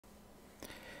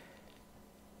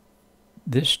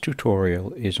This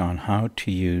tutorial is on how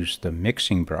to use the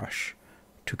mixing brush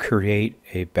to create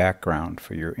a background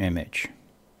for your image.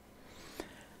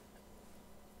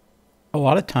 A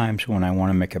lot of times when I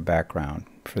want to make a background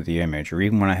for the image, or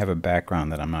even when I have a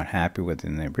background that I'm not happy with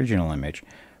in the original image,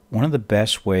 one of the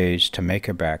best ways to make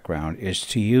a background is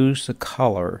to use the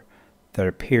color that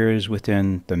appears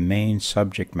within the main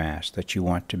subject mask that you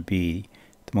want to be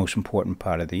the most important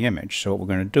part of the image. So what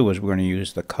we're going to do is we're going to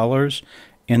use the colors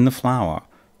in the flower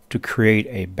to create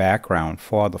a background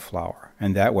for the flower,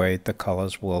 and that way the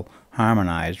colors will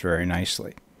harmonize very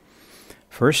nicely.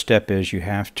 First step is you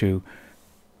have to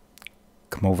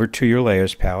come over to your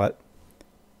layers palette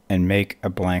and make a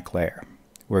blank layer.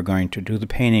 We're going to do the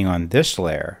painting on this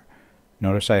layer.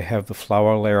 Notice I have the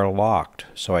flower layer locked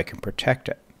so I can protect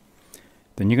it.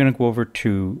 Then you're going to go over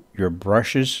to your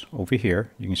brushes over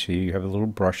here. You can see you have a little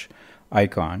brush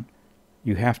icon.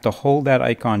 You have to hold that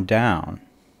icon down,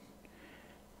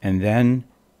 and then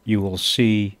you will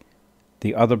see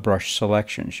the other brush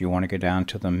selections. You want to go down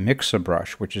to the mixer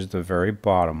brush, which is the very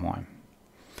bottom one.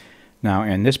 Now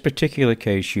in this particular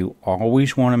case, you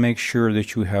always want to make sure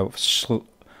that you have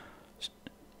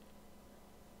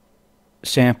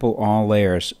sample all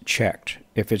layers checked.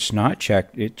 If it's not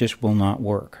checked, it just will not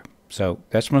work. So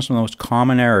that's one of the most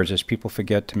common errors, is people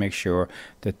forget to make sure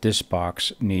that this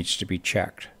box needs to be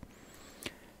checked.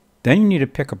 Then you need to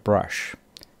pick a brush,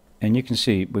 and you can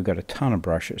see we've got a ton of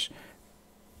brushes.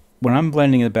 When I'm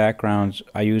blending the backgrounds,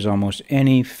 I use almost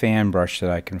any fan brush that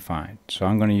I can find. So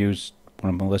I'm going to use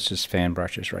one of Melissa's fan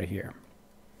brushes right here.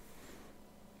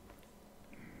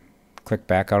 Click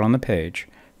back out on the page.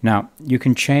 Now you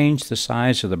can change the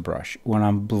size of the brush. When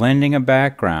I'm blending a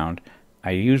background,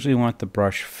 I usually want the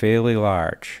brush fairly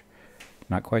large,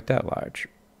 not quite that large.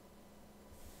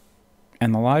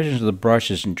 And the largeness of the brush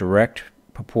is in direct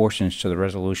proportions to the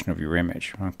resolution of your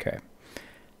image. Okay,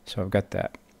 so I've got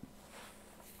that.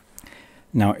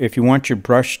 Now if you want your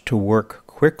brush to work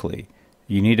quickly,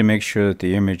 you need to make sure that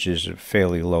the image is a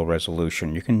fairly low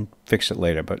resolution. You can fix it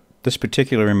later, but this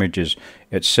particular image is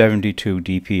at 72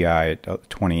 dpi at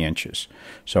 20 inches.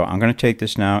 So I'm going to take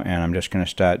this now and I'm just going to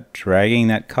start dragging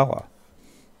that color.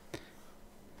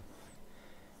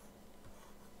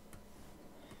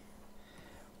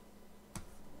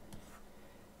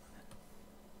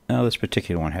 Now this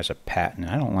particular one has a pattern.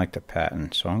 I don't like the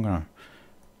pattern, so I'm going to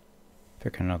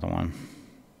pick another one.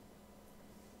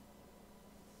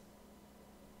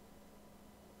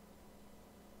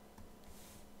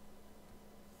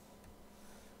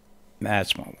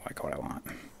 That's more like what I want.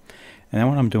 And then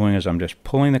what I'm doing is I'm just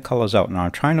pulling the colors out. Now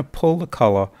I'm trying to pull the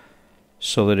color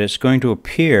so that it's going to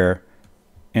appear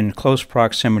in close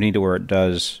proximity to where it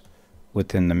does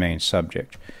within the main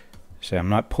subject. See, I'm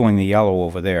not pulling the yellow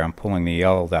over there, I'm pulling the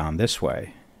yellow down this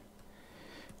way.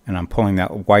 And I'm pulling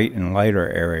that white and lighter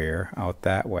area out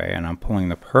that way, and I'm pulling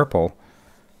the purple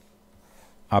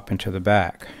up into the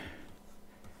back.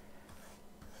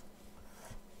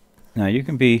 Now you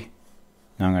can be,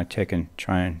 now I'm going to take and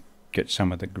try and get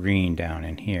some of the green down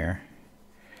in here.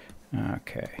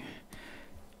 Okay.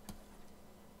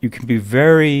 You can be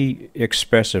very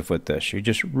expressive with this. You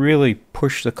just really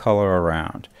push the color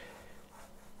around.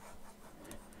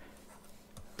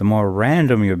 The more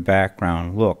random your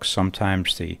background looks,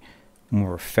 sometimes the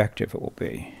more effective it will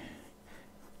be.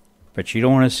 But you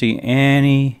don't want to see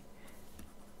any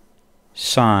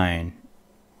sign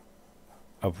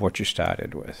of what you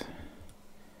started with.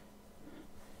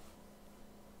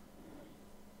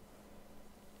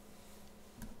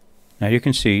 Now you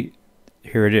can see,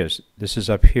 here it is. This is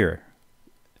up here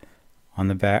on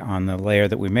the back, on the layer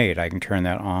that we made. I can turn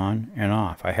that on and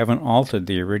off. I haven't altered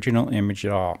the original image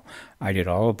at all. I did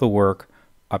all of the work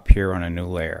up here on a new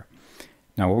layer.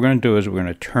 Now what we're going to do is we're going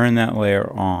to turn that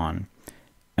layer on,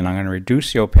 and I'm going to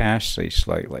reduce the opacity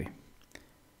slightly.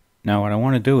 Now what I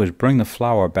want to do is bring the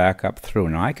flower back up through.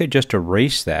 Now I could just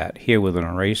erase that here with an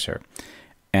eraser,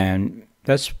 and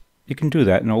that's, you can do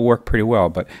that and it'll work pretty well.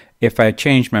 But if I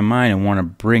change my mind and want to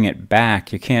bring it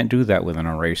back, you can't do that with an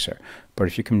eraser. But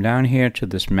if you come down here to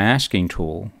this masking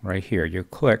tool right here, you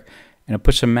click and it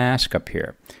puts a mask up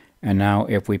here. And now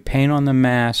if we paint on the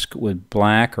mask with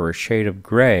black or a shade of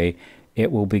gray,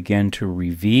 it will begin to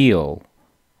reveal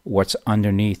what's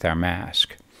underneath our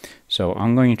mask. So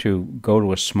I'm going to go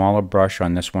to a smaller brush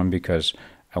on this one because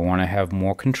I want to have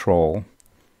more control.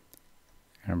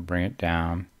 I'm going to bring it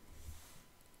down.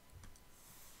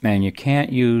 And you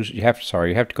can't use, you have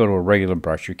to go to a regular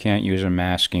brush. You can't use a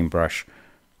masking brush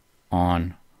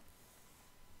on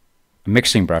a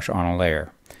mixing brush on a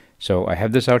layer. So I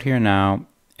have this out here now,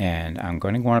 and I'm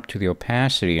going to go up to the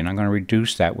opacity, and I'm going to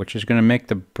reduce that, which is going to make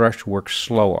the brush work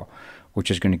slower.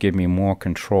 which is going to give me more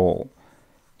control.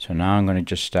 So now I'm going to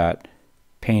just start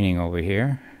painting over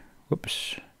here.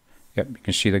 Whoops. Yep, you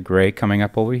can see the gray coming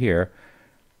up over here.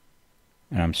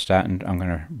 And I'm going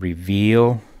to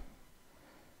reveal.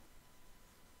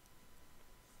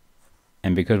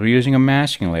 And because we're using a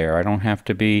masking layer, I don't have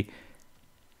to be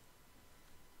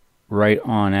right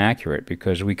on accurate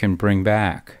because we can bring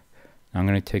back. I'm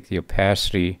going to take the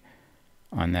opacity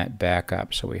on that back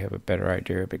up so we have a better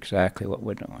idea of exactly what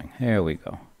we're doing. There we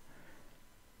go.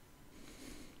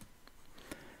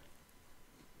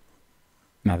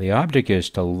 Now the object is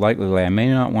to lightly lay. I may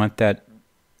not want that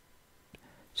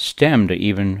stem to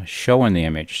even show in the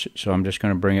image, so I'm just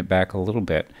going to bring it back a little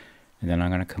bit, and then I'm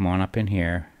going to come on up in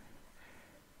here,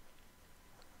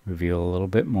 reveal a little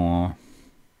bit more.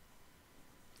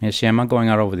 You see, I'm not going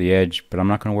out over the edge, but I'm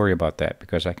not going to worry about that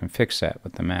because I can fix that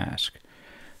with the mask.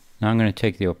 Now I'm going to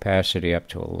take the opacity up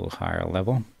to a little higher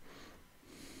level.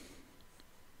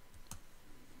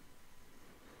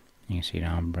 You can see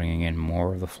now I'm bringing in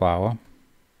more of the flower.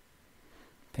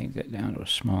 Take that down to a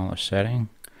smaller setting.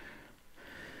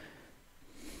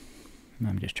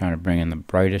 I'm just trying to bring in the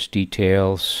brightest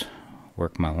details,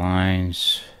 work my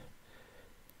lines.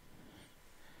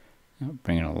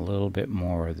 Bring in a little bit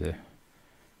more of the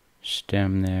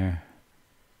stem there.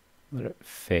 Let it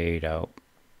fade out.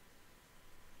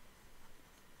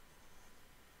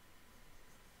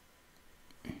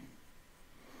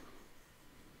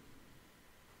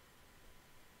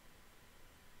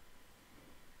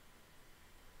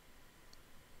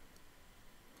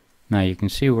 Now you can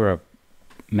see where I've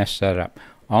messed that up.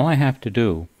 All I have to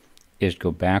do is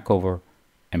go back over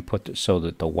and put it so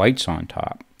that the white's on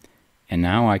top. And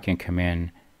now I can come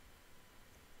in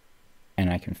and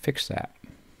I can fix that.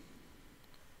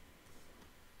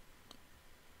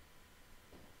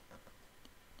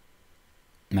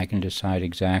 And I can decide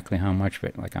exactly how much of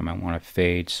it, like I might want to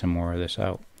fade some more of this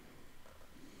out.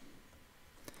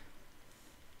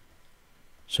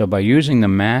 So by using the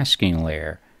masking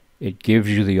layer, it gives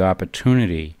you the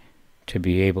opportunity to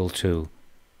be able to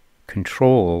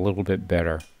control a little bit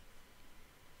better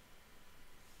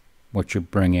what you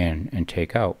bring in and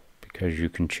take out, because you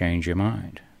can change your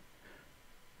mind.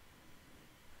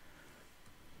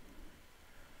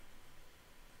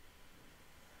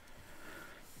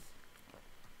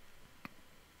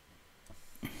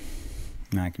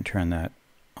 Now I can turn that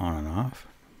on and off.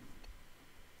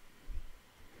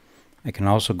 I can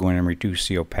also go in and reduce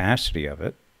the opacity of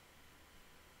it.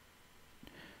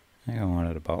 I think I want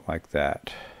it about like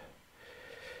that.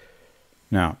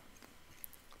 Now,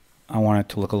 I want it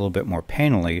to look a little bit more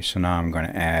painterly, so now I'm going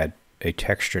to add a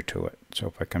texture to it. So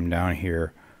if I come down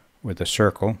here with the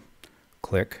circle,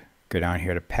 click, go down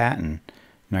here to pattern.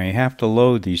 Now you have to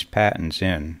load these patterns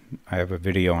in. I have a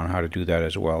video on how to do that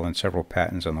as well, and several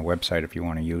patterns on the website if you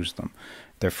want to use them.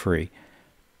 They're free.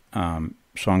 So I'm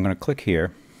going to click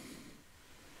here.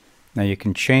 Now you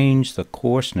can change the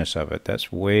coarseness of it.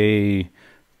 That's way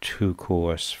too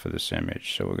coarse for this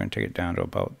image, so we're going to take it down to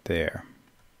about there.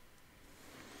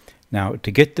 Now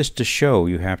to get this to show,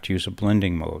 you have to use a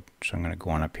blending mode. So I'm going to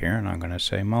go on up here and I'm going to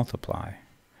say multiply.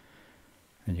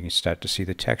 And you can start to see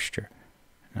the texture.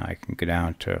 Now I can go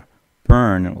down to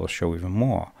burn and it will show even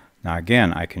more. Now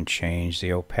again, I can change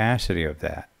the opacity of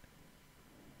that.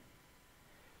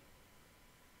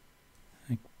 I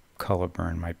think color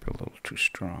burn might be a little too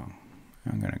strong.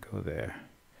 I'm going to go there.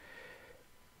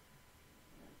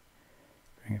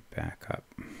 Bring it back up.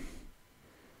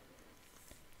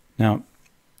 Now,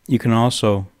 you can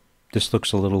also, this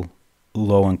looks a little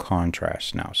low in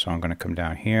contrast now, so I'm going to come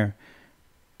down here.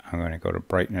 I'm going to go to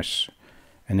brightness,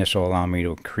 and this will allow me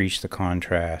to increase the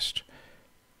contrast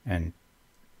and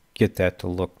get that to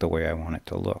look the way I want it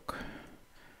to look.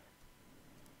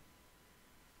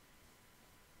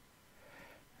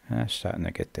 That's starting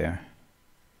to get there.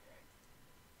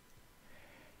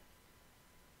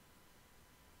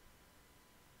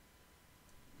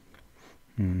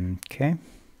 Okay,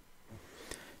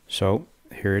 so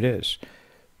here it is.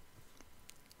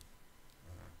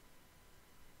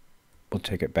 We'll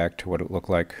take it back to what it looked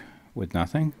like with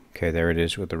nothing. Okay, there it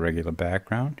is with the regular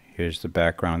background. Here's the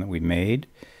background that we made.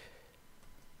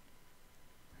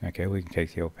 Okay, we can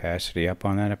take the opacity up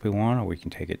on that if we want, or we can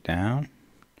take it down.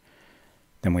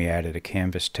 Then we added a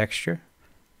canvas texture,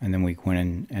 and then we went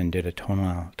in and did a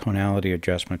tonality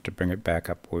adjustment to bring it back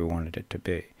up where we wanted it to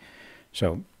be.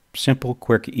 So simple,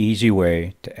 quick, easy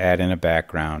way to add in a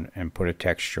background and put a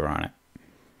texture on it.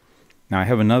 Now I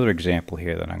have another example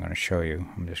here that I'm going to show you.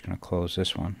 I'm just going to close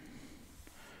this one.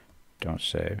 Don't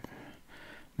save.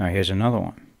 Now here's another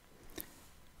one.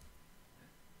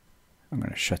 I'm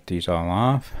going to shut these all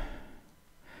off.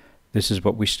 This is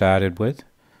what we started with.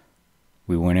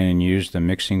 We went in and used the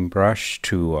mixing brush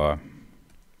to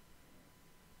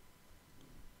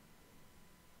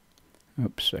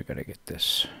oops, I gotta get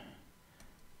this.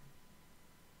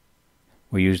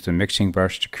 We used the mixing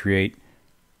brush to create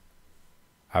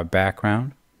our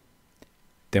background.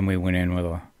 Then we went in with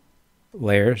a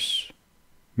layers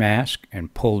mask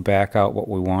and pulled back out what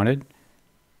we wanted.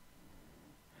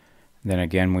 Then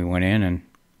again we went in and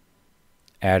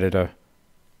added a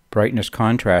brightness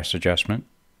contrast adjustment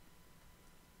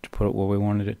to put it where we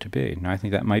wanted it to be. Now I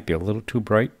think that might be a little too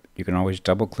bright. You can always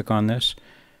double click on this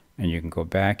and you can go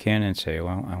back in and say,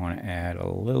 well, I want to add a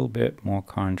little bit more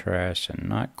contrast and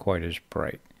not quite as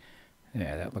bright.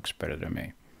 Yeah, that looks better to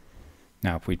me.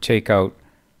 Now if we take out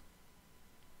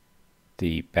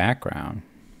the background,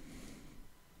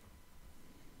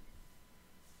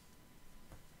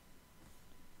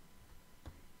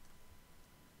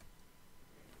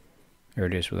 there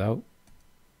it is without,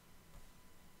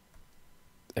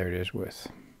 there it is with.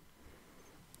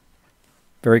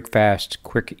 Very fast,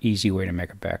 quick, easy way to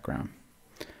make a background.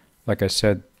 Like I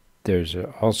said, there's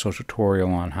also a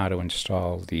tutorial on how to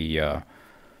install the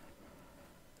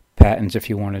patterns if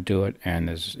you want to do it,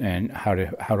 and how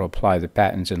to apply the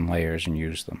patterns in layers and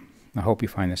use them. I hope you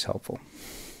find this helpful.